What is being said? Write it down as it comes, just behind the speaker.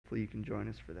hopefully you can join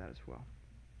us for that as well.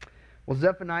 Well,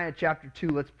 Zephaniah chapter 2,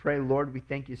 let's pray. Lord, we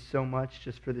thank you so much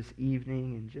just for this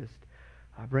evening and just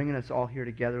bringing us all here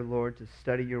together, Lord, to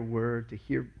study your word, to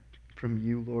hear from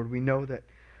you, Lord. We know that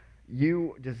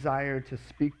you desire to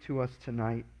speak to us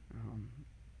tonight.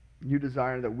 You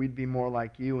desire that we'd be more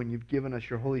like you, and you've given us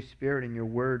your Holy Spirit and your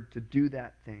word to do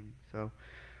that thing. So,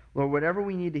 Lord, whatever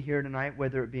we need to hear tonight,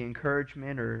 whether it be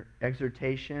encouragement or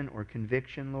exhortation or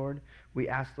conviction, Lord, we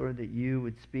ask, Lord, that you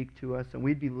would speak to us and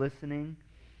we'd be listening,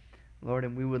 Lord,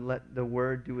 and we would let the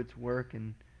word do its work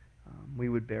and we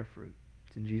would bear fruit.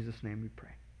 It's in Jesus' name we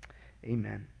pray.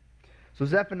 Amen. So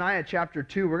Zephaniah chapter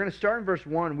 2, we're going to start in verse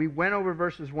 1. We went over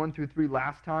verses 1 through 3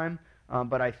 last time,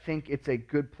 but I think it's a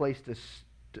good place to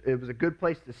it was a good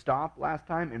place to stop last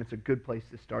time, and it's a good place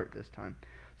to start this time.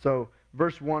 So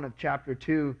verse 1 of chapter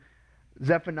 2,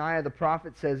 Zephaniah the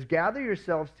prophet says, "Gather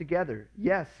yourselves together.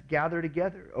 Yes, gather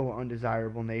together, O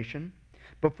undesirable nation.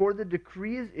 Before the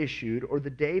decree is issued, or the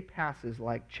day passes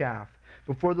like chaff,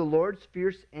 before the Lord's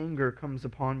fierce anger comes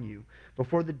upon you,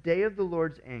 before the day of the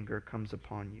Lord's anger comes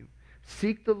upon you.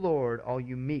 Seek the Lord, all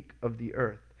you meek of the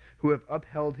earth, who have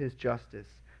upheld his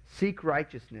justice. Seek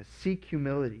righteousness, seek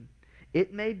humility.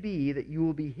 It may be that you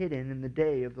will be hidden in the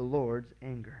day of the Lord's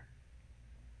anger."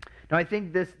 Now, I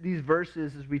think these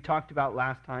verses, as we talked about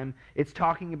last time, it's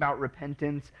talking about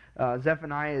repentance.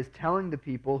 Zephaniah is telling the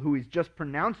people who he's just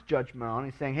pronounced judgment on,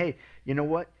 he's saying, hey, you know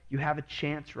what? You have a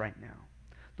chance right now.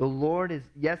 The Lord is,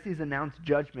 yes, he's announced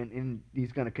judgment, and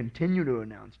he's going to continue to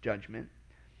announce judgment.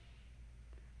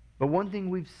 But one thing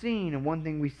we've seen, and one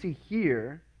thing we see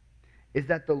here, is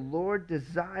that the Lord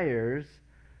desires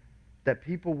that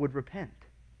people would repent.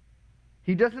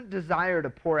 He doesn't desire to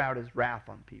pour out his wrath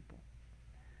on people.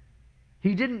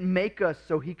 He didn't make us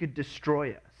so he could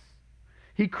destroy us.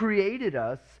 He created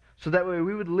us so that way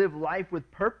we would live life with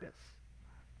purpose.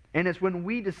 And it's when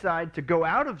we decide to go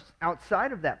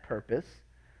outside of that purpose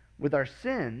with our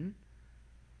sin,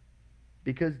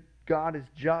 because God is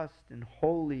just and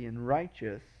holy and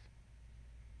righteous,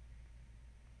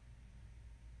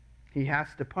 he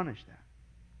has to punish that.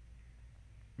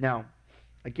 Now,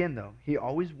 again though, he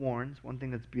always warns. One thing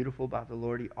that's beautiful about the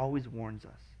Lord, he always warns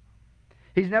us.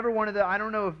 He's never one of the, I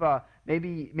don't know if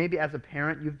maybe as a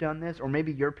parent you've done this, or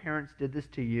maybe your parents did this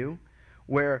to you,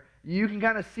 where you can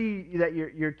kind of see that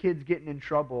your kid's getting in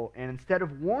trouble, and instead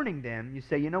of warning them, you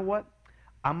say, you know what?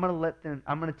 I'm going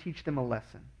to teach them a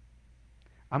lesson.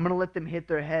 I'm going to let them hit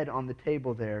their head on the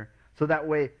table there, so that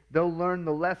way they'll learn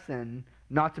the lesson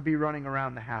not to be running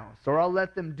around the house. Or I'll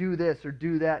let them do this or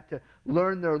do that to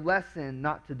learn their lesson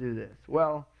not to do this.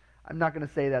 Well, I'm not going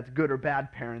to say that's good or bad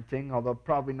parenting, although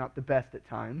probably not the best at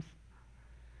times.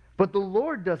 But the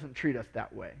Lord doesn't treat us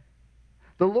that way.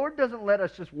 The Lord doesn't let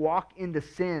us just walk into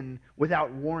sin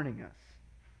without warning us.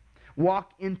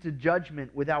 Walk into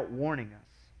judgment without warning us.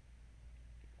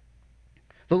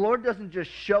 The Lord doesn't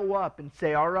just show up and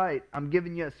say, all right, I'm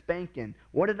giving you a spanking.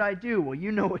 What did I do? Well,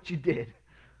 you know what you did.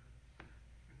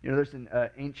 You know, there's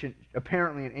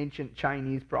apparently an ancient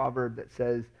Chinese proverb that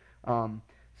says,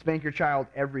 spank your child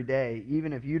every day,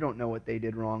 even if you don't know what they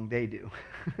did wrong, they do.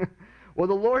 Well,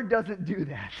 the Lord doesn't do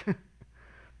that.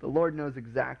 The Lord knows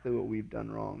exactly what we've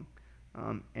done wrong.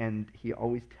 And he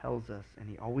always tells us, and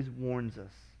he always warns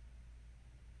us.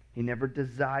 He never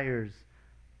desires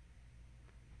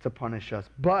to punish us.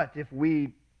 But if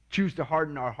we choose to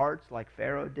harden our hearts like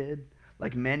Pharaoh did,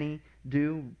 like many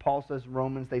do, Paul says in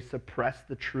Romans, they suppress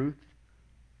the truth.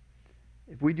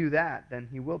 If we do that, then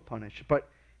he will punish. But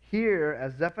here,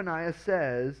 as Zephaniah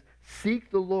says, seek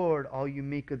the Lord, all you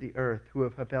meek of the earth, who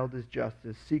have upheld his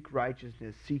justice. Seek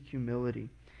righteousness, seek humility.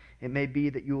 It may be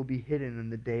that you will be hidden in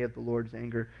the day of the Lord's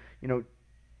anger. You know,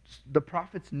 the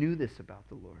prophets knew this about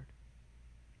the Lord.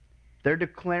 They're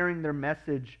declaring their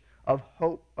message of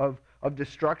hope, of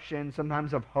destruction,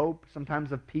 sometimes of hope,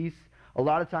 sometimes of peace, a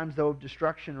lot of times, though, of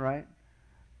destruction, right?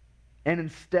 And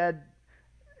instead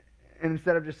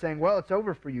of just saying, well, it's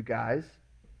over for you guys,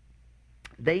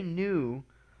 they knew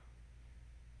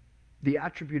the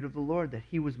attribute of the Lord, that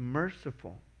he was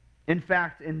merciful. In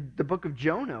fact, in the book of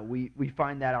Jonah, we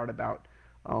find that out about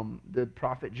the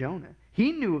prophet Jonah.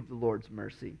 He knew of the Lord's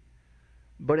mercy,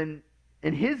 but in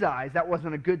his eyes, that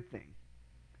wasn't a good thing.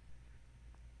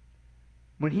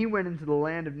 When he went into the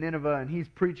land of Nineveh and he's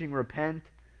preaching repent,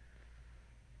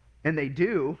 and they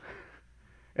do,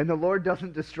 and the Lord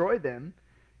doesn't destroy them,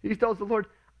 he tells the Lord,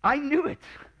 I knew it.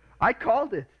 I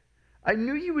called it. I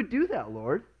knew you would do that,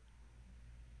 Lord.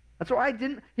 That's why I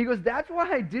didn't, he goes, that's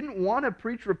why I didn't want to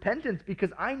preach repentance,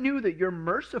 because I knew that you're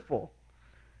merciful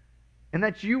and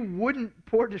that you wouldn't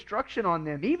pour destruction on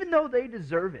them, even though they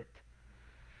deserve it.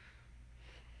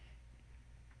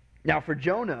 Now for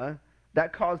Jonah,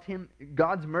 that caused him,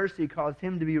 God's mercy caused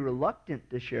him to be reluctant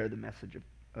to share the message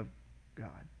of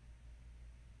God.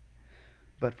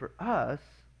 But for us,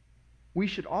 we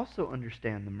should also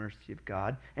understand the mercy of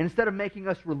God. And instead of making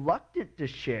us reluctant to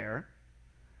share,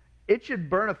 it should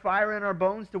burn a fire in our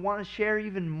bones to want to share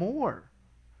even more.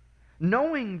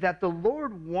 Knowing that the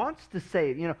Lord wants to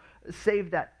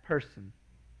save that person.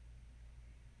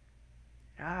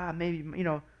 Maybe,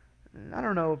 I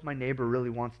don't know if my neighbor really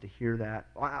wants to hear that.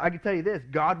 I can tell you this,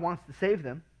 God wants to save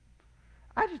them.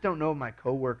 I just don't know if my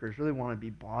coworkers really want to be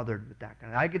bothered with that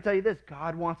kind of. I can tell you this,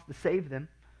 God wants to save them.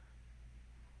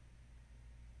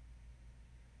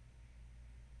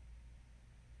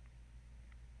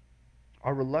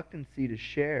 Our reluctancy to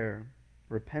share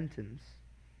repentance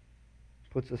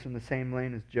puts us in the same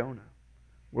lane as Jonah,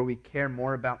 where we care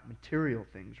more about material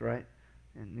things, right?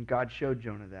 And God showed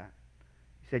Jonah that.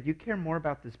 He said, you care more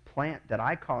about this plant that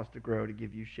I caused to grow to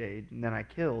give you shade and then I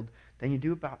killed than you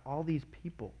do about all these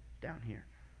people down here.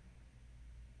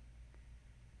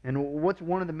 And what's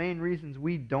one of the main reasons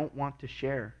we don't want to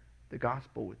share the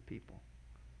gospel with people?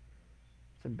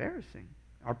 It's embarrassing.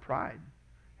 Our pride.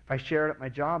 If I share it at my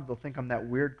job, they'll think I'm that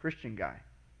weird Christian guy,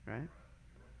 right?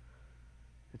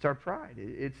 It's our pride.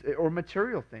 Or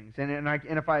material things.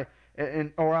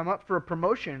 Or I'm up for a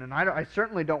promotion, and I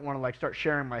certainly don't want to start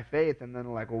sharing my faith, and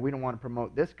then we don't want to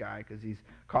promote this guy because he's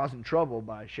causing trouble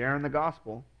by sharing the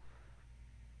gospel.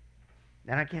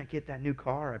 Then I can't get that new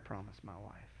car I promised my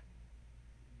wife.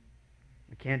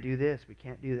 We can't do this. We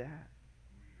can't do that.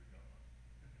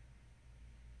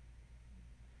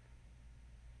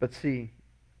 But see,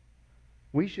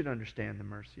 we should understand the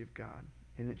mercy of God,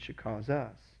 and it should cause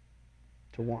us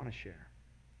to want to share.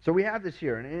 So we have this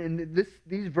here, and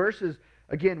these verses,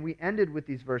 again, we ended with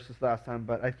these verses last time,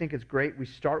 but I think it's great we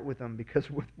start with them because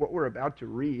with what we're about to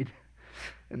read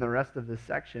in the rest of this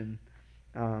section,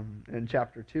 in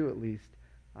chapter 2 at least,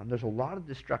 there's a lot of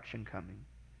destruction coming.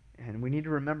 And we need to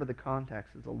remember the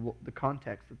context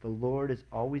that the Lord is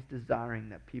always desiring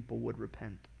that people would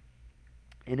repent.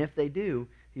 And if they do,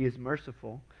 He is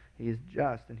merciful, He is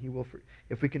just, and He will,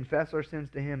 if we confess our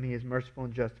sins to Him, He is merciful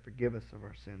and just to forgive us of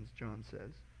our sins, John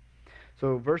says.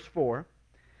 So verse 4,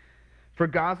 for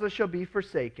Gaza shall be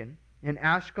forsaken, and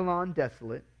Ashkelon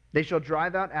desolate. They shall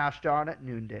drive out Ashdod at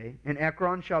noonday, and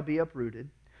Ekron shall be uprooted.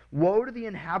 Woe to the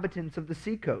inhabitants of the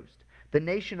seacoast, the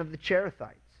nation of the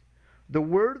Cherethites. The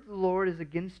word of the Lord is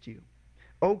against you.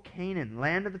 O Canaan,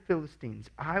 land of the Philistines,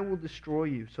 I will destroy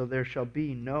you, so there shall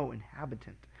be no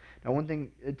inhabitant. Now, one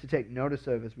thing to take notice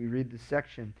of as we read this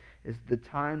section is the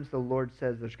times the Lord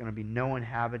says there's going to be no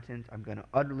inhabitant. I'm going to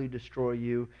utterly destroy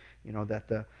you. That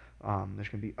there's going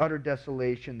to be utter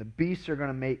desolation. The beasts are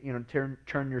going to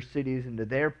turn your cities into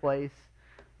their place.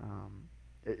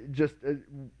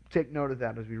 Take note of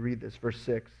that as we read this. Verse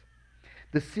 6.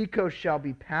 The seacoast shall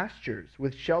be pastures,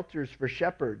 with shelters for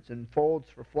shepherds and folds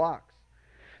for flocks.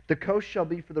 The coast shall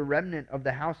be for the remnant of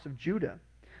the house of Judah.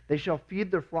 They shall feed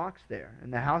their flocks there.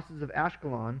 In the houses of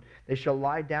Ashkelon they shall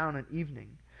lie down at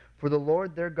evening. For the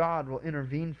Lord their God will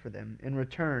intervene for them and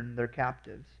return their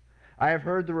captives. I have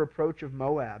heard the reproach of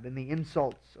Moab and the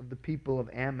insults of the people of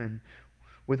Ammon,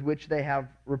 with which they have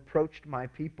reproached my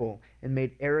people and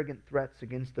made arrogant threats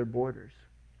against their borders.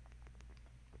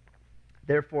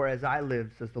 Therefore, as I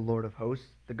live, says the Lord of hosts,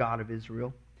 the God of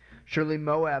Israel, surely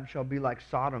Moab shall be like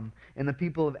Sodom, and the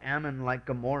people of Ammon like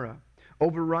Gomorrah,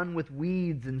 overrun with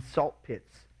weeds and salt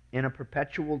pits, in a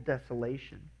perpetual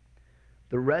desolation.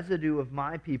 The residue of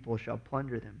my people shall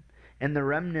plunder them, and the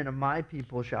remnant of my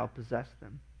people shall possess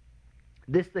them.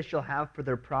 This they shall have for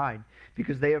their pride,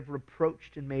 because they have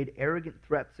reproached and made arrogant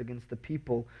threats against the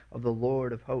people of the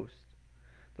Lord of hosts.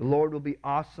 The Lord will be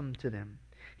awesome to them.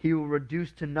 He will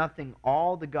reduce to nothing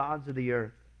all the gods of the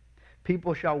earth.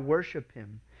 People shall worship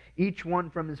him, each one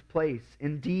from his place,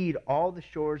 indeed all the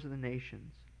shores of the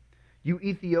nations. You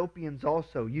Ethiopians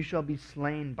also, you shall be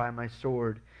slain by my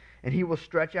sword, and he will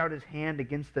stretch out his hand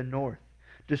against the north,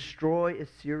 destroy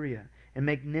Assyria, and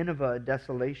make Nineveh a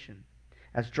desolation,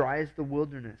 as dry as the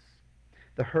wilderness.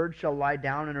 The herd shall lie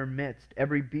down in her midst,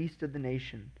 every beast of the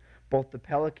nation, both the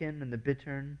pelican and the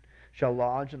bittern shall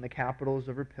lodge in the capitals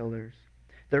of her pillars.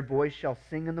 Their voice shall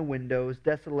sing in the windows,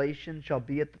 desolation shall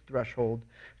be at the threshold,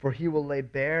 for he will lay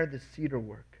bare the cedar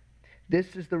work.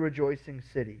 This is the rejoicing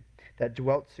city that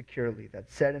dwelt securely, that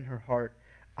said in her heart,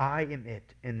 I am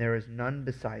it, and there is none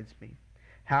besides me.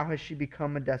 How has she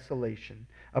become a desolation,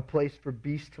 a place for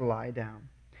beasts to lie down?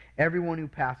 Everyone who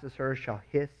passes her shall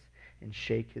hiss and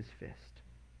shake his fist.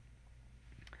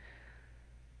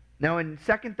 Now in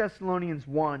 2 Thessalonians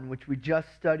 1, which we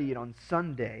just studied on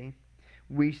Sunday,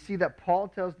 we see that Paul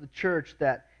tells the church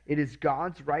that it is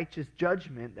God's righteous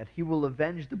judgment that he will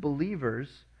avenge the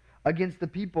believers against the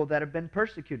people that have been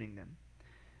persecuting them.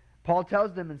 Paul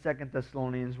tells them in 2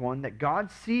 Thessalonians 1 that God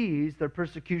sees their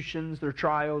persecutions, their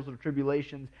trials, their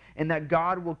tribulations, and that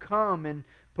God will come and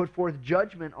put forth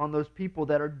judgment on those people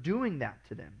that are doing that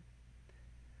to them.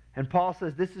 And Paul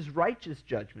says this is righteous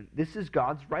judgment. This is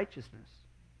God's righteousness.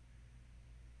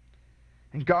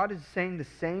 And God is saying the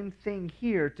same thing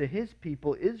here to his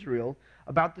people, Israel,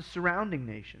 about the surrounding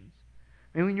nations.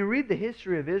 I mean, when you read the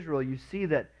history of Israel, you see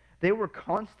that they were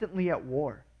constantly at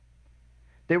war.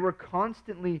 They were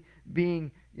constantly being,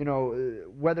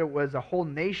 whether it was a whole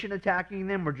nation attacking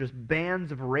them or just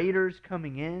bands of raiders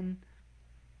coming in.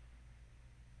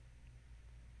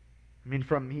 I mean,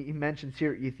 he mentions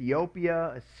here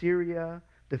Ethiopia, Assyria,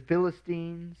 the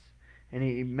Philistines, and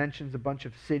he mentions a bunch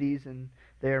of cities in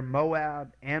there,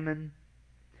 Moab, Ammon.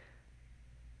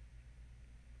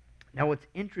 Now what's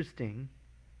interesting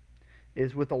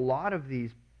is with a lot of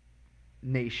these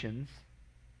nations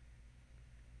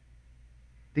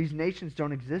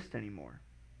don't exist anymore.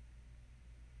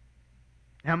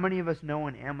 How many of us know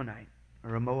an Ammonite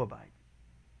or a Moabite?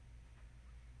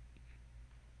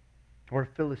 Or a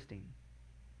Philistine?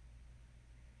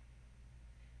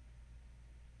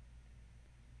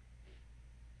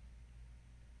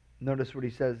 Notice what he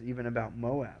says even about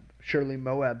Moab. Surely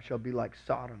Moab shall be like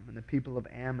Sodom, and the people of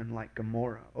Ammon like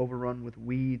Gomorrah, overrun with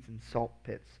weeds and salt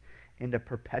pits, into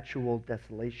perpetual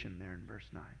desolation there in verse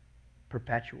 9.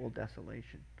 Perpetual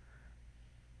desolation.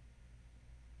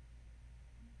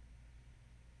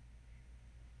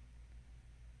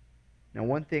 Now,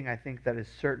 one thing I think that is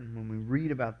certain when we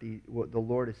read about what the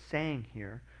Lord is saying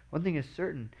here, one thing is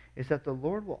certain is that the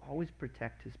Lord will always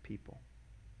protect his people.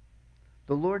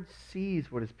 The Lord sees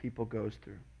what his people goes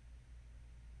through.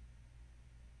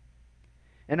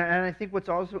 And I think what's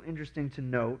also interesting to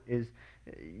note is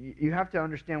you have to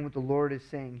understand what the Lord is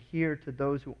saying here to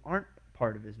those who aren't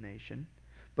part of his nation,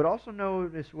 but also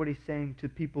notice what he's saying to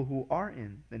people who are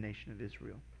in the nation of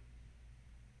Israel.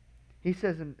 He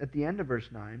says at the end of verse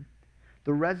 9,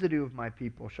 the residue of my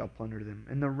people shall plunder them,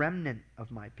 and the remnant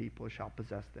of my people shall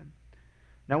possess them.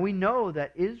 Now we know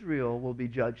that Israel will be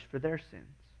judged for their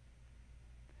sins.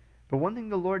 But one thing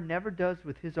the Lord never does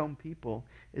with his own people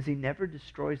is he never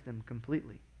destroys them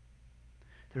completely.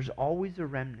 There's always a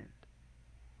remnant.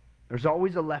 There's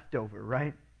always a leftover,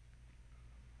 right?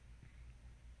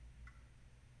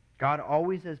 God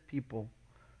always has people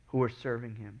who are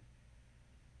serving him.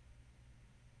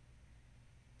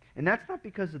 And that's not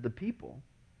because of the people.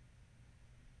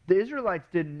 The Israelites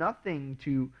did nothing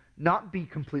to not be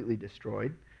completely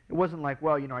destroyed. It wasn't like,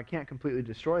 well, I can't completely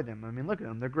destroy them. I mean, look at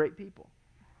them. They're great people.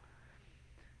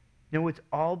 No, it's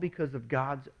all because of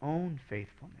God's own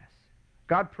faithfulness.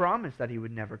 God promised that he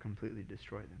would never completely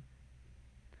destroy them.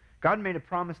 God made a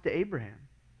promise to Abraham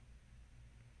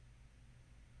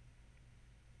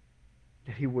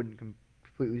that he wouldn't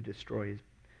completely destroy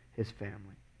his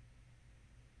family.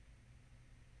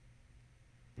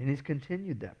 And he's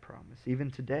continued that promise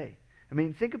even today. I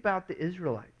mean, think about the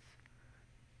Israelites.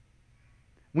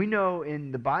 We know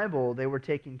in the Bible they were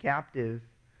taken captive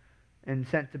and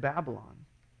sent to Babylon.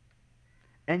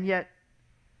 And yet,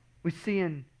 we see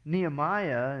in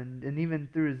Nehemiah and even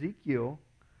through Ezekiel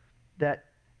that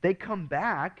they come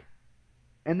back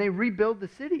and they rebuild the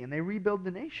city and they rebuild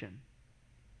the nation.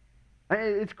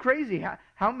 It's crazy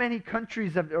how many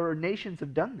countries or nations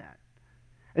have done that.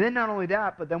 And then not only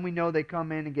that, but then we know they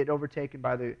come in and get overtaken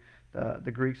by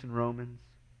the Greeks and Romans.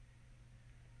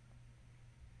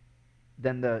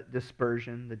 Then the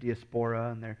dispersion, the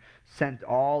diaspora, and they're sent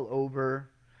all over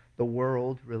the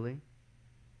world, really.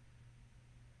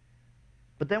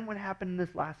 But then what happened in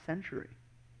this last century?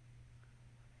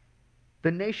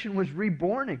 The nation was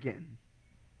reborn again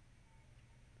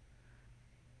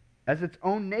as its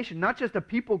own nation, not just a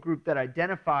people group that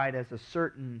identified as a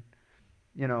certain,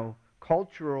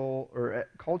 cultural or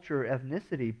culture or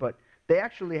ethnicity, but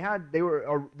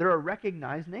they're a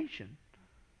recognized nation.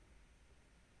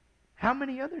 How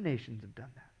many other nations have done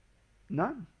that?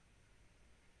 None.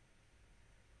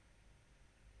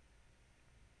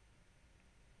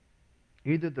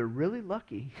 Either they're really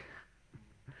lucky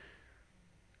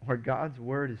or God's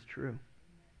word is true.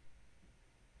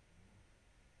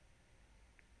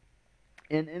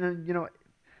 And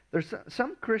there's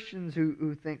some Christians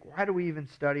who think, why do we even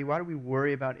study? Why do we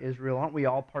worry about Israel? Aren't we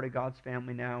all part of God's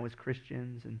family now as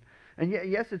Christians? And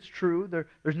yes, it's true.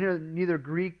 There's neither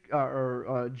Greek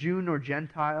or Jew nor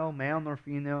Gentile, male nor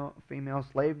female,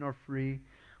 slave nor free.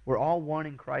 We're all one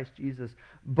in Christ Jesus.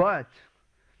 But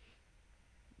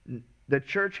the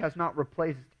church has not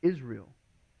replaced Israel.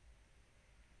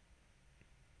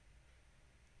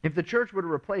 If the church were to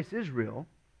replace Israel,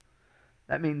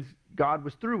 that means God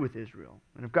was through with Israel.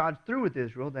 And if God's through with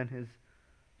Israel, then his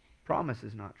promise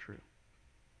is not true.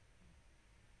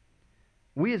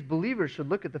 We as believers should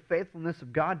look at the faithfulness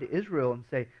of God to Israel and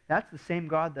say, that's the same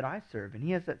God that I serve. And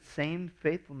he has that same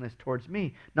faithfulness towards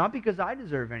me. Not because I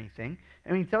deserve anything.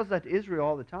 I mean, he tells that to Israel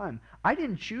all the time. I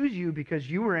didn't choose you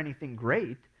because you were anything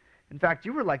great. In fact,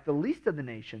 you were like the least of the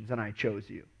nations, and I chose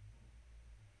you.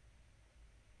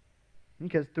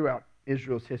 Because throughout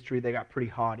Israel's history, they got pretty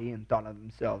haughty and thought of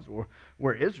themselves, well,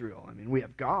 we're Israel. I mean, we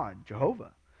have God,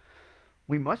 Jehovah.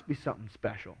 We must be something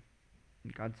special.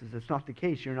 And God says, that's not the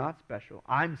case. You're not special.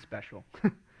 I'm special.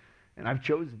 And I've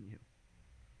chosen you.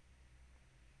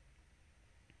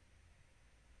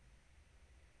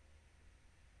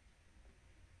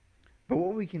 But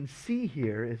what we can see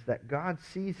here is that God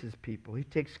sees his people. He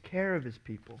takes care of his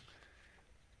people.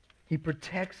 He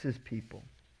protects his people.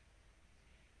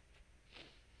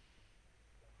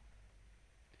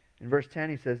 In verse 10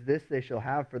 he says, this they shall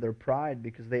have for their pride,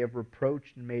 because they have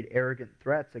reproached and made arrogant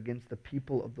threats against the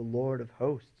people of the Lord of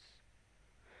hosts.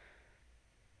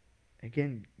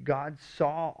 Again, God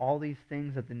saw all these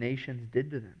things that the nations did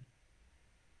to them.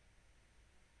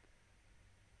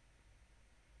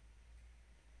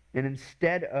 And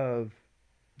instead of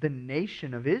the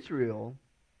nation of Israel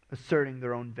asserting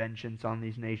their own vengeance on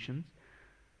these nations,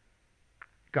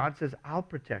 God says, I'll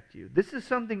protect you. This is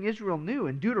something Israel knew.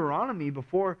 In Deuteronomy,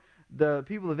 before the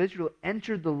people of Israel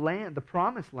entered the land, the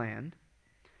promised land,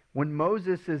 when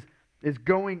Moses is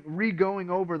re-going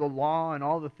over the law and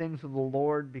all the things of the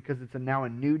Lord, because it's now a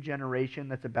new generation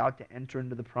that's about to enter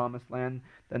into the promised land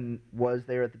than was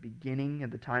there at the beginning,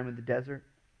 at the time of the desert,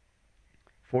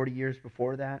 40 years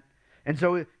before that. And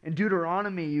so in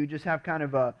Deuteronomy, you just have kind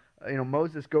of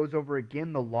Moses goes over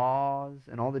again the laws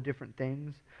and all the different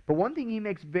things. But one thing he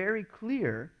makes very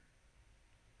clear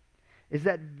is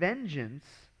that vengeance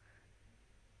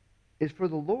is for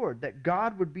the Lord, that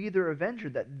God would be their avenger,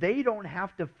 that they don't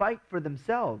have to fight for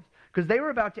themselves, because they were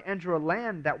about to enter a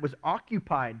land that was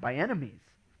occupied by enemies.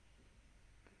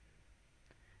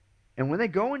 And when they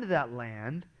go into that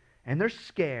land and they're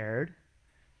scared,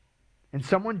 and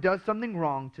someone does something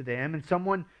wrong to them, and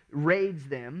someone raids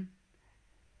them,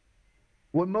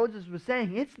 what Moses was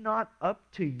saying, it's not up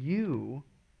to you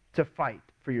to fight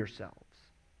for yourselves.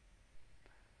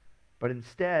 But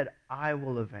instead, I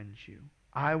will avenge you.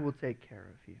 I will take care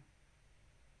of you.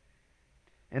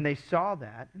 And they saw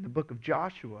that in the book of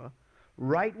Joshua,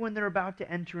 right when they're about to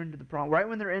enter into the promise, right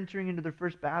when they're entering into their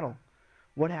first battle.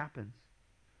 What happens?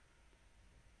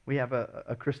 We have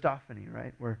a Christophany,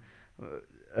 right? Where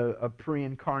a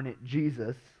pre-incarnate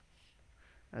Jesus,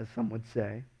 as some would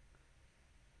say,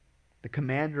 the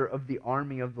commander of the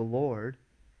army of the Lord.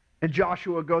 And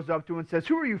Joshua goes up to him and says,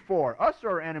 who are you for, us or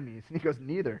our enemies? And he goes,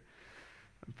 neither.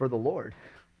 I'm for the Lord.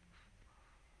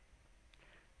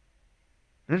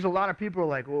 And there's a lot of people who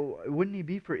are like, well, wouldn't he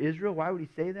be for Israel? Why would he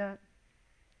say that?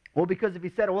 Well, because if he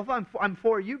said, well, if I'm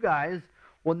for you guys,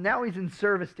 well, now he's in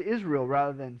service to Israel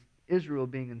rather than Israel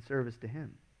being in service to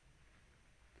him.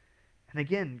 And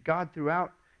again, God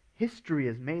throughout history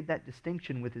has made that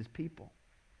distinction with his people.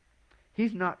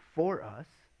 He's not for us.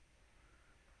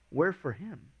 We're for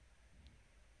him.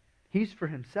 He's for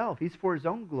himself. He's for his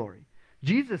own glory.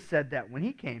 Jesus said that when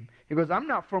he came. He goes, I'm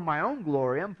not for my own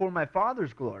glory. I'm for my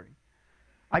Father's glory.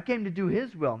 I came to do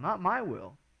his will, not my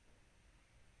will.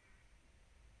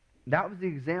 That was the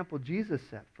example Jesus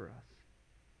set for us.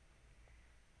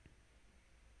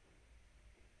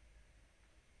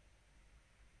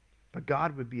 But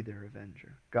God would be their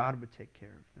avenger. God would take care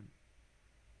of them.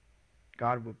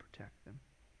 God would protect them.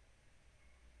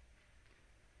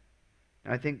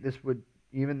 And I think this would,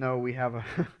 even though we have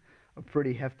a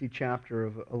pretty hefty chapter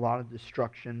of a lot of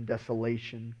destruction,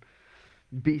 desolation,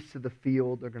 beasts of the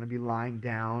field are going to be lying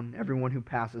down. Everyone who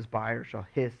passes by her shall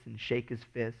hiss and shake his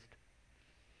fist.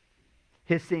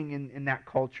 Hissing in that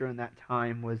culture in that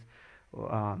time was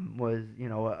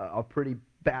a pretty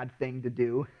bad thing to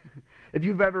do. If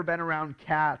you've ever been around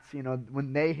cats,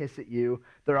 when they hiss at you,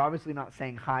 they're obviously not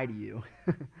saying hi to you.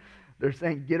 They're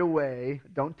saying, get away,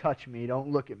 don't touch me,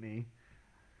 don't look at me.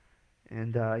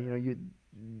 And,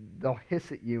 they'll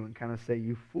hiss at you and kind of say,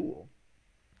 you fool.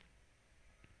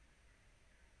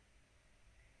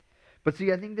 But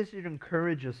see, I think this should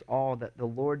encourage us all that the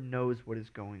Lord knows what is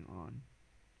going on.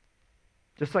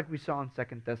 Just like we saw in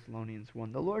 2 Thessalonians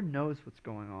 1, the Lord knows what's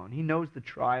going on. He knows the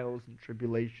trials and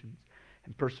tribulations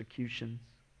and persecutions.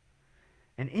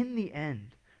 And in the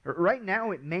end, right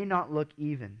now it may not look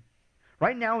even.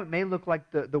 Right now it may look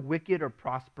like the wicked are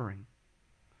prospering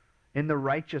and the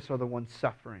righteous are the ones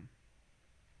suffering.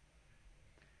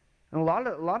 And a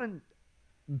lot of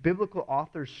biblical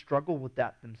authors struggle with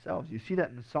that themselves. You see that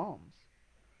in the Psalms.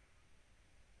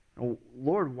 Oh,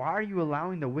 Lord, why are you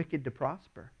allowing the wicked to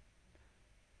prosper?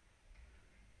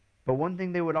 But one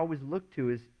thing they would always look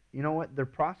to is, you know what? They're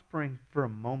prospering for a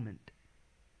moment.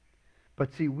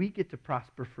 But see, we get to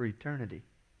prosper for eternity.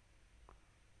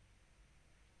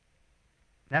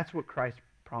 That's what Christ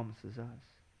promises us.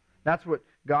 That's what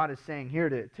God is saying here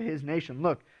to his nation.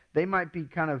 Look, they might be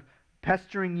kind of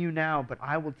pestering you now, but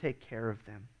I will take care of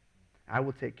them. I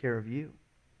will take care of you.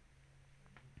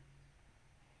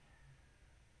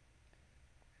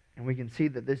 And we can see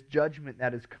that this judgment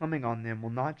that is coming on them will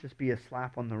not just be a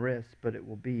slap on the wrist, but it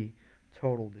will be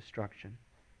total destruction.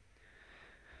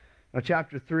 Now,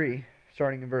 chapter 3,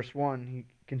 starting in verse 1, he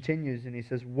continues and he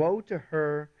says, "Woe to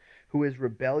her who is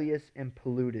rebellious and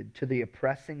polluted, to the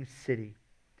oppressing city.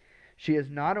 She has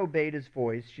not obeyed his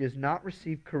voice. She has not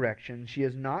received correction. She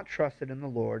has not trusted in the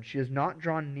Lord. She has not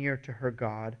drawn near to her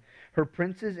God. Her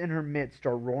princes in her midst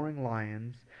are roaring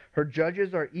lions. Her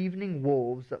judges are evening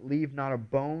wolves that leave not a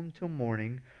bone till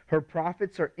morning. Her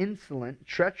prophets are insolent,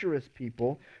 treacherous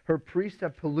people. Her priests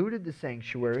have polluted the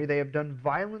sanctuary. They have done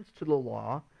violence to the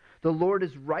law. The Lord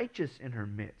is righteous in her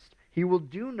midst. He will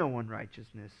do no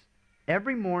unrighteousness.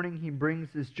 Every morning he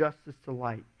brings his justice to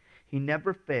light. He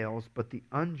never fails, but the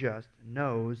unjust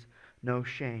knows no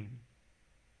shame."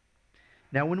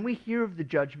 Now, when we hear of the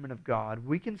judgment of God,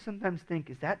 we can sometimes think,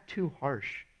 is that too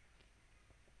harsh?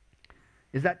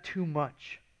 Is that too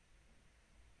much?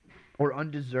 Or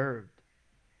undeserved?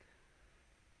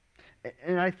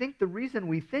 And I think the reason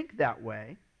we think that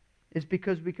way is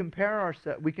because we compare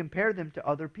them to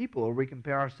other people, or we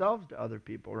compare ourselves to other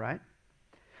people, right?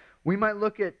 We might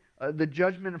look at the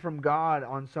judgment from God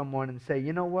on someone and say,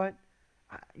 you know what?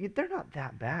 They're not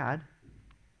that bad.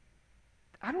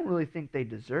 I don't really think they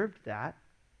deserved that.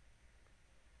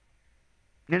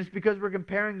 And it's because we're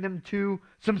comparing them to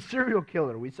some serial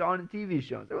killer we saw on a TV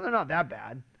show. Well, they're not that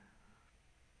bad.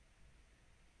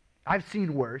 I've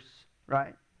seen worse,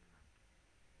 right?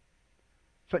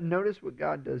 But notice what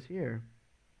God does here.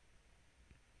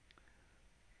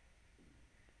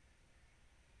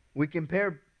 We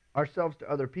compare ourselves to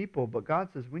other people, but God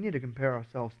says we need to compare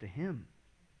ourselves to Him.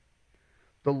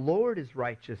 The Lord is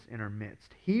righteous in our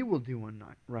midst. He will do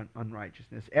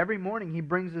unrighteousness. Every morning He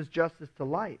brings His justice to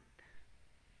light.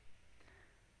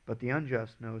 But the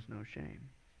unjust knows no shame.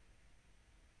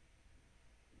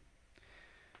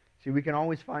 See, we can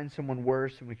always find someone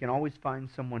worse, and we can always find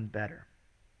someone better.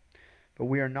 But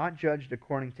we are not judged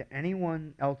according to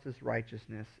anyone else's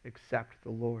righteousness except the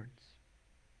Lord's.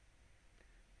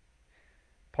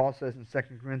 Paul says in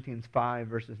 2 Corinthians 5,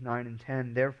 verses 9 and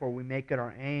 10, "Therefore we make it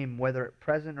our aim, whether at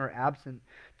present or absent,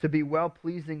 to be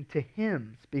well-pleasing to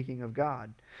Him," speaking of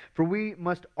God. "For we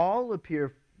must all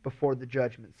appear before the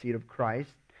judgment seat of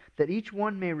Christ, that each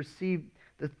one may receive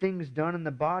the things done in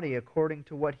the body according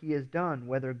to what he has done,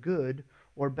 whether good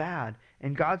or bad."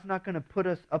 And God's not going to put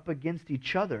us up against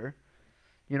each other.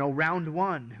 You know, round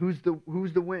one, who's the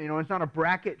winner? You know, it's not a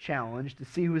bracket challenge to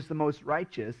see who's the most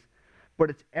righteous, but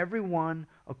it's everyone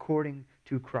according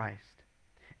to Christ.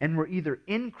 And we're either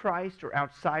in Christ or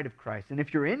outside of Christ. And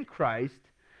if you're in Christ,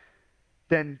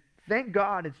 then thank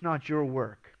God it's not your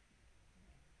work,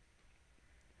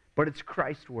 but it's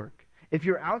Christ's work. If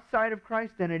you're outside of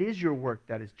Christ, then it is your work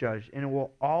that is judged, and it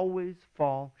will always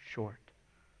fall short.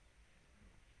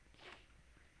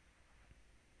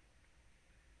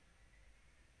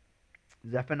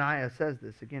 Zephaniah says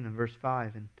this again in verse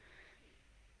 5, and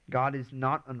God is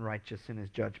not unrighteous in His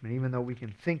judgment, even though we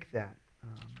can think that.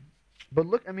 But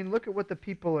look at what the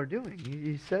people are doing.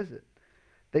 He says it.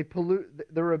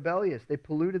 They're rebellious. They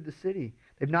polluted the city.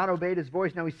 They've not obeyed His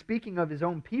voice. Now He's speaking of His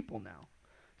own people now.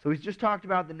 So He's just talked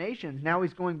about the nations. Now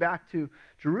He's going back to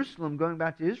Jerusalem, going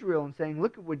back to Israel, and saying,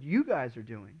 look at what you guys are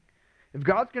doing. If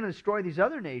God's going to destroy these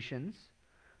other nations,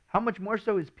 how much more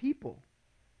so His people?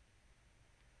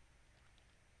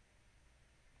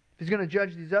 If He's going to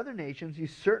judge these other nations,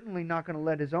 He's certainly not going to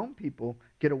let His own people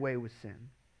get away with sin.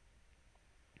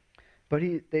 But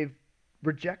they've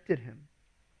rejected Him.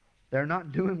 They're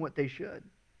not doing what they should.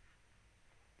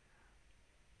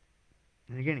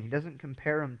 And again, He doesn't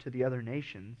compare them to the other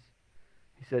nations.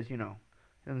 He says, He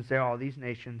doesn't say, oh, these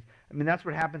nations. I mean, that's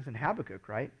what happens in Habakkuk,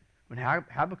 right? When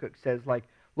Habakkuk says, like,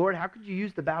 Lord, how could you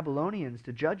use the Babylonians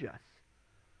to judge us?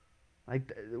 Like,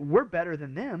 we're better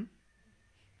than them.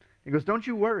 He goes, don't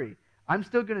you worry. I'm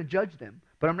still going to judge them.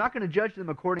 But I'm not going to judge them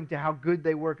according to how good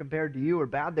they were compared to you or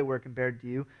bad they were compared to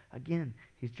you. Again,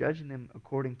 He's judging them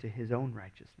according to His own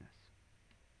righteousness.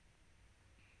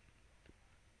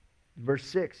 Verse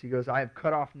 6, he goes, I have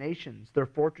cut off nations. Their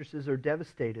fortresses are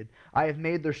devastated. I have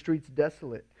made their streets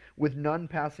desolate, with none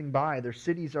passing by. Their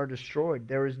cities are destroyed.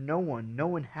 There is no one,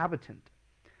 no inhabitant.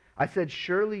 I said,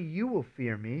 surely you will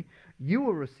fear me. You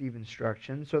will receive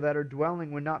instruction, so that her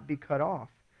dwelling would not be cut off,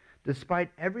 despite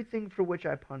everything for which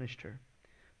I punished her.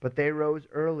 But they rose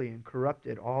early and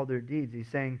corrupted all their deeds. He's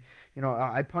saying,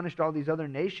 I punished all these other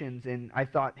nations, and I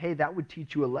thought, hey, that would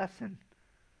teach you a lesson.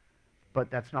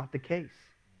 But that's not the case.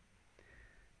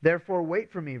 Therefore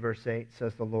wait for me, verse 8,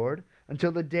 says the Lord,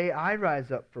 until the day I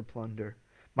rise up for plunder.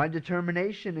 My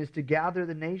determination is to gather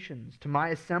the nations, to my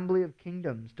assembly of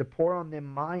kingdoms, to pour on them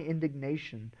my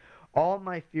indignation, all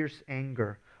my fierce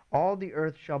anger. All the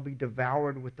earth shall be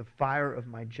devoured with the fire of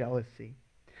my jealousy.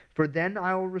 For then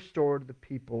I will restore to the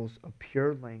peoples a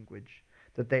pure language,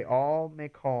 that they all may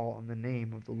call on the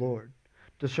name of the Lord,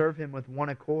 to serve him with one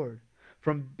accord.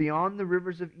 From beyond the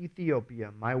rivers of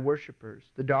Ethiopia, my worshippers,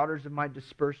 the daughters of my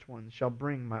dispersed ones, shall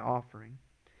bring my offering.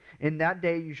 In that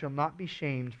day you shall not be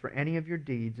shamed for any of your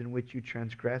deeds in which you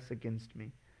transgress against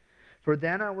me. For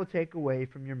then I will take away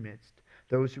from your midst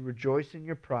those who rejoice in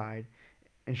your pride,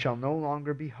 and shall no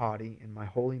longer be haughty in my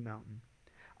holy mountain.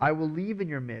 I will leave in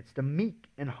your midst a meek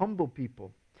and humble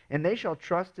people, and they shall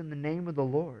trust in the name of the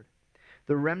Lord.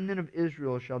 The remnant of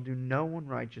Israel shall do no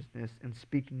unrighteousness and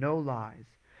speak no lies,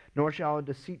 nor shall a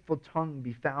deceitful tongue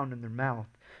be found in their mouth.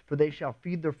 For they shall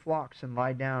feed their flocks and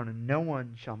lie down, and no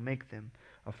one shall make them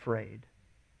afraid.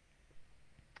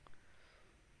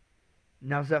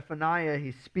 Now Zephaniah,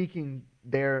 he's speaking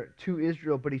there to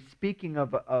Israel, but he's speaking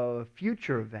of a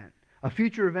future event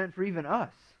for even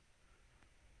us.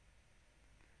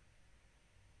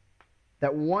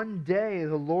 That one day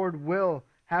the Lord will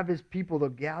have his people to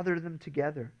gather them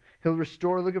together. He'll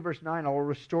restore, look at verse 9, I will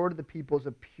restore to the peoples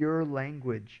a pure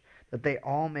language, that they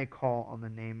all may call on the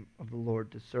name of the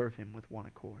Lord to serve him with one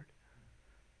accord.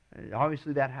 And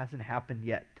obviously that hasn't happened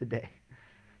yet today.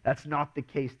 That's not the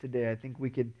case today. I think we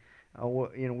could,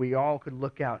 we all could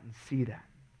look out and see that.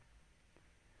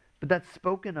 But that's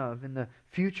spoken of in the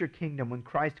future kingdom when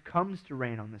Christ comes to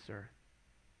reign on this earth.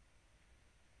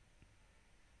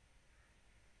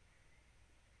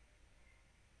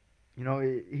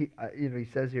 He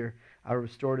says here, I will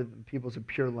restore to the peoples a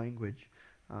pure language.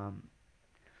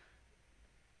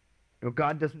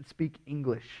 God doesn't speak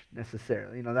English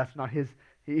necessarily. That's not his.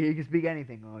 He can speak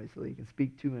anything, obviously. He can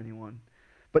speak to anyone.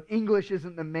 But English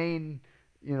isn't the main,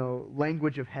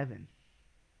 language of heaven.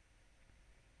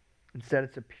 Instead,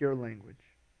 it's a pure language.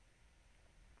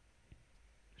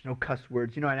 There's no cuss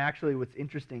words. And actually what's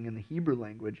interesting in the Hebrew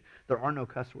language, there are no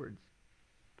cuss words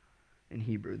in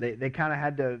Hebrew. They kind of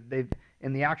had to,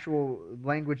 in the actual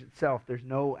language itself, there's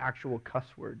no actual cuss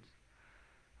words.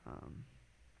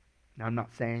 Now, I'm not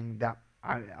saying that,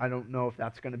 I don't know if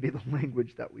that's going to be the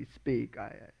language that we speak.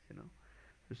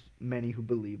 There's many who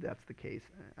believe that's the case.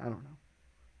 I don't know.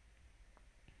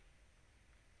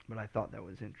 But I thought that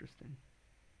was interesting.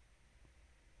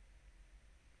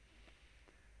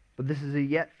 But this is a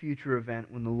yet future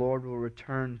event when the Lord will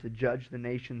return to judge the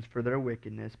nations for their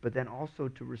wickedness, but then also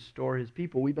to restore his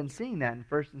people. We've been seeing that in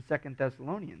 1 and 2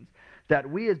 Thessalonians, that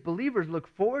we as believers look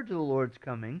forward to the Lord's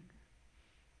coming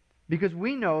because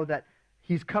we know that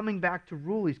he's coming back to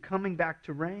rule. He's coming back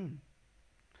to reign.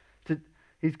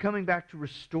 He's coming back to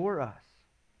restore us.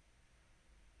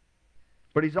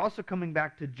 But he's also coming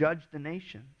back to judge the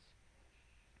nations,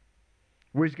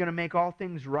 where he's going to make all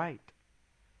things right.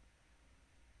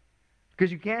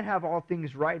 Because you can't have all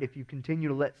things right if you continue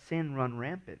to let sin run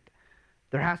rampant.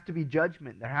 There has to be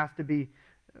judgment. There has to be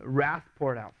wrath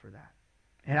poured out for that.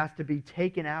 It has to be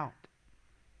taken out.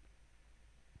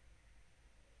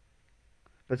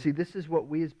 But see, this is what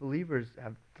we as believers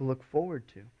have to look forward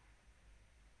to.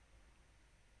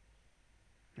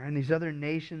 And these other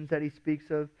nations that he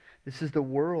speaks of, this is the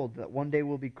world that one day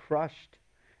will be crushed,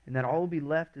 and that all will be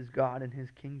left is God and his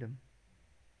kingdom.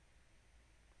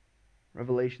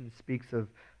 Revelation speaks of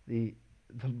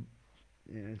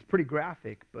it's pretty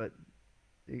graphic, but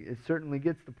it certainly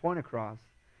gets the point across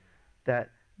that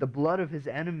the blood of his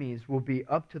enemies will be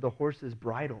up to the horse's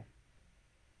bridle.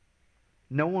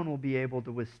 No one will be able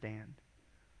to withstand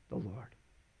the Lord.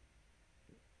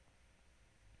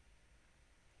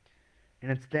 And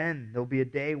it's then, there'll be a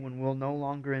day when we'll no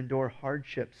longer endure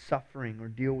hardship, suffering, or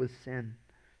deal with sin.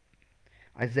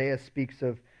 Isaiah speaks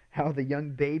of how the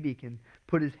young baby can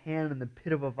put his hand in the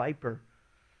pit of a viper,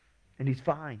 and he's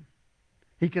fine.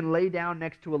 He can lay down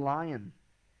next to a lion,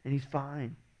 and he's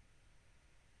fine.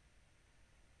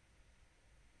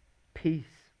 Peace,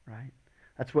 right?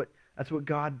 That's what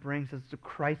God brings. That's what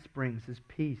Christ brings, is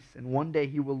peace. And one day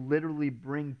he will literally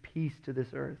bring peace to this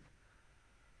earth.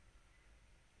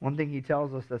 One thing he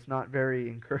tells us that's not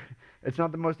it's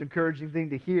not the most encouraging thing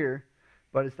to hear,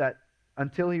 but it's that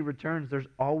until he returns, there's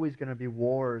always going to be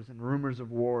wars and rumors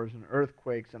of wars and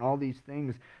earthquakes and all these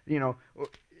things. You know,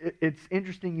 it's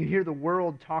interesting. You hear the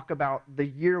world talk about the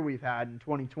year we've had in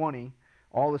 2020,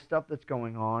 all the stuff that's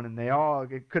going on, and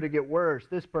it could get worse.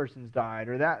 This person's died,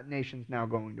 or that nation's now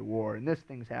going to war, and this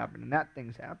thing's happened, and that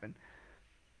thing's happened.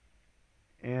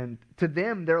 And to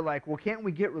them, they're like, well, can't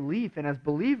we get relief? And as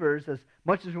believers, as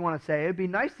much as we want to say, it'd be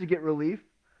nice to get relief,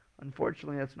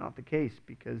 unfortunately, that's not the case,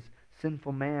 because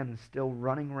sinful man is still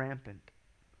running rampant.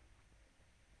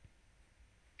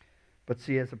 But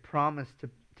see, as a promise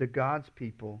to God's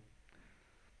people,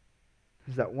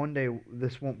 is that one day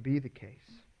this won't be the case.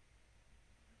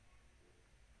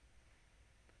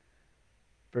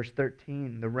 Verse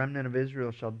 13, the remnant of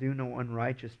Israel shall do no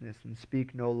unrighteousness and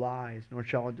speak no lies, nor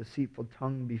shall a deceitful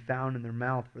tongue be found in their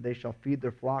mouth, for they shall feed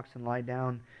their flocks and lie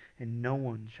down, and no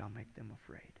one shall make them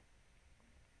afraid.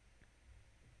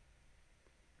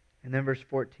 And then verse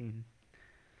 14,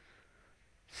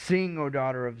 sing, O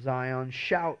daughter of Zion,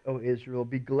 shout, O Israel,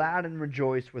 be glad and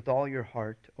rejoice with all your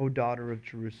heart, O daughter of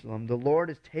Jerusalem. The Lord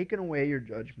has taken away your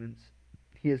judgments,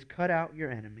 he has cut out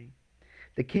your enemy.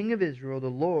 The King of Israel, the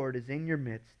Lord, is in your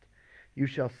midst. You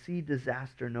shall see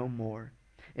disaster no more.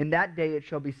 In that day it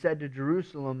shall be said to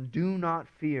Jerusalem, do not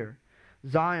fear.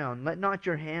 Zion, let not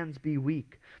your hands be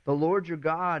weak. The Lord your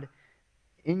God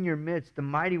in your midst, the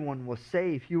mighty one, will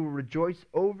save. He will rejoice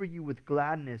over you with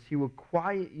gladness. He will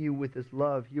quiet you with his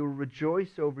love. He will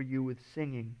rejoice over you with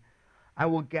singing. I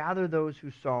will gather those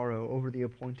who sorrow over the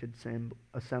appointed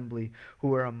assembly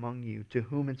who are among you, to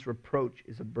whom its reproach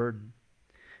is a burden.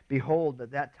 Behold,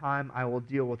 at that time I will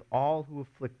deal with all who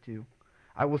afflict you.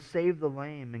 I will save the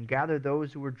lame and gather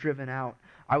those who were driven out.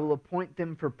 I will appoint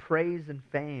them for praise and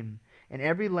fame in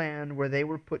every land where they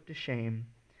were put to shame.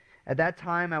 At that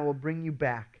time I will bring you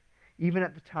back, even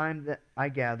at the time that I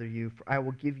gather you, for I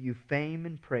will give you fame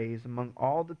and praise among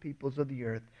all the peoples of the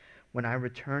earth when I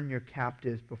return your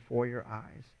captives before your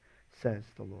eyes, says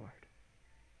the Lord.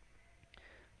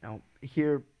 Now,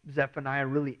 here Zephaniah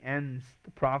really ends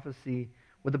the prophecy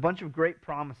with a bunch of great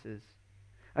promises.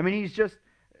 I mean, he's just,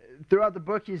 throughout the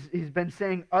book, he's been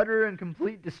saying utter and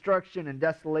complete destruction and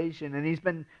desolation, and he's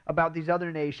been about these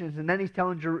other nations, and then he's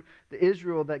telling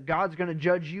Israel that God's going to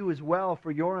judge you as well for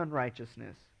your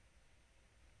unrighteousness.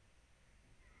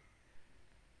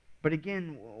 But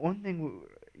again, one thing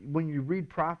when you read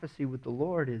prophecy with the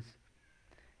Lord is,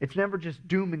 it's never just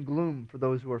doom and gloom for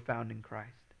those who are found in Christ,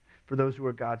 for those who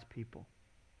are God's people.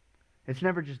 It's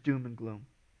never just doom and gloom.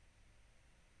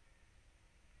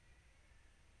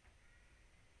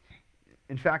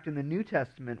 In fact, in the New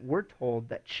Testament, we're told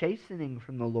that chastening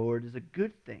from the Lord is a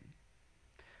good thing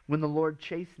when the Lord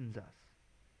chastens us.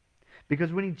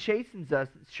 Because when he chastens us,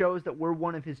 it shows that we're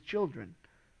one of his children.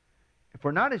 If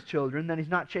we're not his children, then he's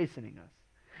not chastening us.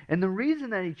 And the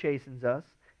reason that he chastens us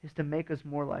is to make us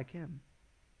more like him.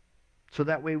 So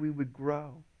that way we would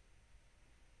grow.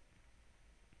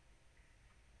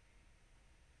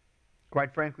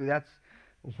 Quite frankly, that's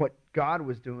what God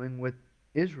was doing with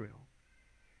Israel.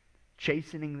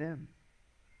 Chastening them.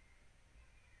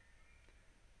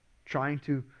 Trying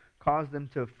to cause them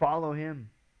to follow him.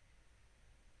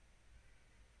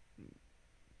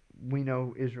 We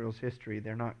know Israel's history.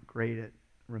 They're not great at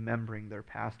remembering their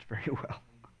past very well.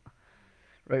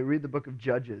 Right? Read the book of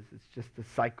Judges. It's just a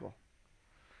cycle.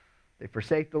 They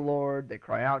forsake the Lord. They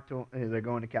cry out to him. They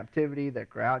go into captivity. They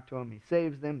cry out to him. He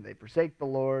saves them. They forsake the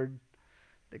Lord.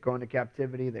 They go into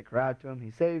captivity. They cry out to him.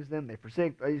 He saves them. They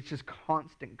forsake. It's just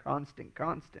constant.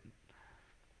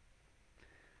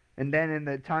 And then in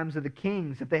the times of the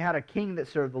kings, if they had a king that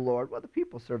served the Lord, well, the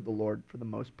people served the Lord for the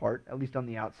most part, at least on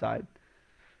the outside.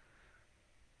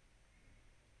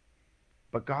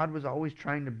 But God was always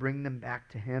trying to bring them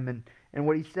back to him. And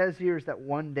what he says here is that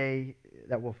one day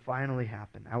that will finally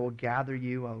happen. I will gather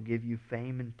you. I will give you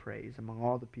fame and praise among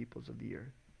all the peoples of the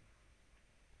earth,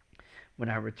 when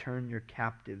I return your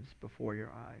captives before your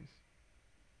eyes.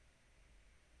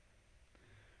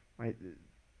 Right?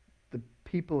 The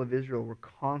people of Israel were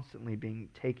constantly being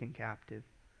taken captive,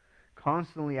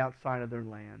 constantly outside of their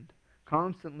land,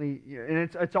 constantly, and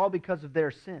it's all because of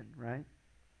their sin, right?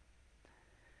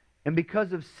 And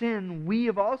because of sin, we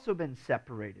have also been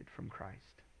separated from Christ.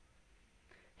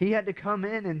 He had to come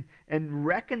in and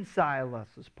reconcile us,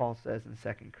 as Paul says in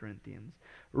 2 Corinthians.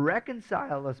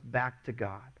 Reconcile us back to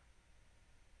God.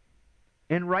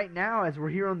 And right now, as we're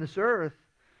here on this earth,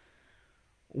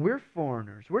 we're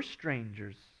foreigners, we're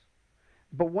strangers.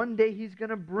 But one day he's going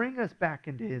to bring us back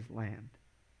into his land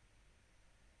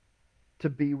to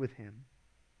be with him.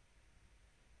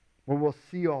 where we'll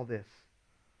see all this.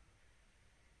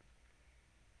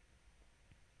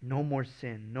 No more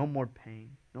sin, no more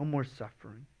pain, no more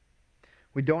suffering.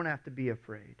 We don't have to be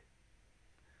afraid.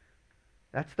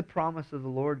 That's the promise of the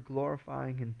Lord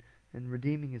glorifying and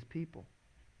redeeming His people.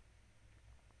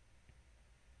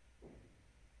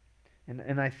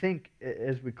 And I think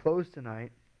as we close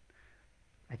tonight,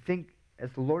 I think as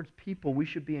the Lord's people, we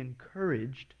should be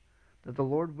encouraged that the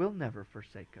Lord will never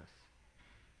forsake us.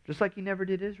 Just like He never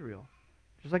did Israel.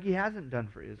 Just like He hasn't done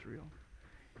for Israel.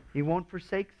 He won't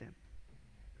forsake them.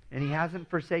 And He hasn't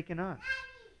forsaken us.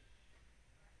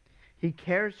 He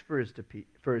cares for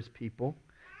His people,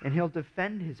 and He'll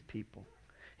defend His people.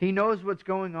 He knows what's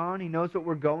going on. He knows what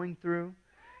we're going through.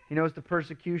 He knows the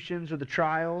persecutions or the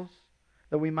trials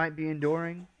that we might be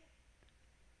enduring.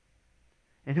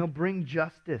 And He'll bring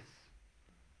justice.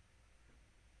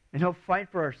 And He'll fight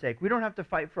for our sake. We don't have to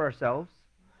fight for ourselves.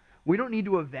 We don't need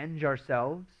to avenge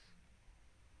ourselves.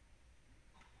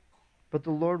 But the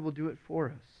Lord will do it for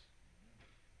us.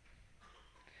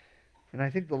 And I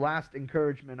think the last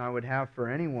encouragement I would have for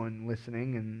anyone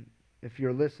listening, and if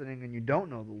you're listening and you don't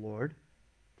know the Lord,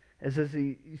 is as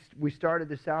we started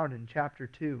this out in chapter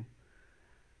 2,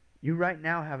 you right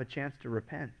now have a chance to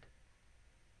repent,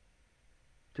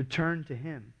 to turn to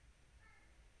Him.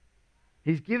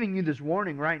 He's giving you this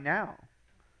warning right now.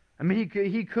 I mean,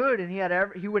 he could, and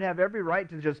he would have every right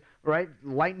to just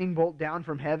lightning bolt down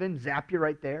from heaven, zap you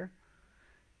right there.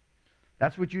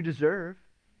 That's what you deserve.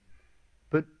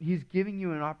 But He's giving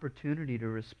you an opportunity to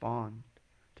respond,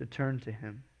 to turn to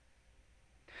Him.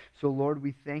 So Lord,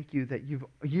 we thank You that you've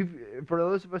for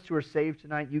those of us who are saved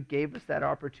tonight, You gave us that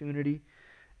opportunity.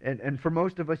 And for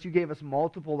most of us, You gave us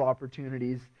multiple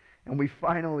opportunities, and we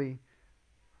finally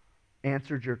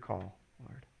answered Your call,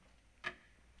 Lord.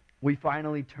 We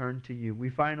finally turned to You. We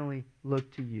finally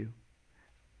looked to You.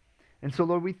 And so,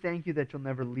 Lord, we thank You that You'll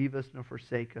never leave us nor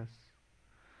forsake us.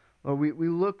 Lord, we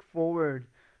look forward,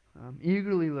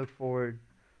 eagerly look forward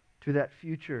to that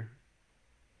future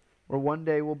where one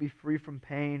day we'll be free from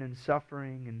pain and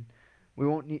suffering, and we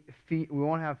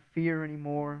won't have fear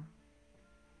anymore.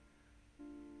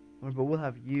 Lord, but we'll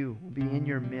have You. We'll be in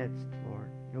Your midst, Lord.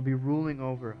 You'll be ruling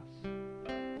over us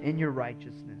in Your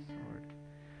righteousness, Lord.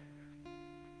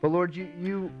 But Lord,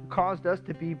 you caused us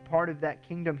to be part of that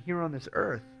kingdom here on this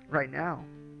earth right now.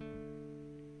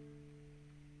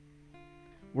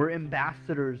 We're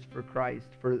ambassadors for Christ,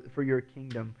 for Your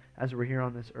kingdom as we're here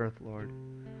on this earth, Lord.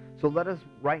 So let us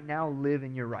right now live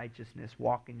in Your righteousness,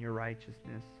 walk in Your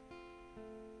righteousness,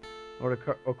 Lord,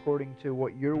 according to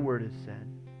what Your word has said.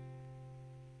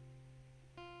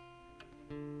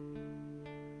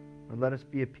 Lord, let us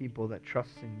be a people that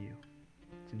trusts in You.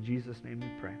 It's in Jesus' name we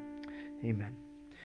pray. Amen.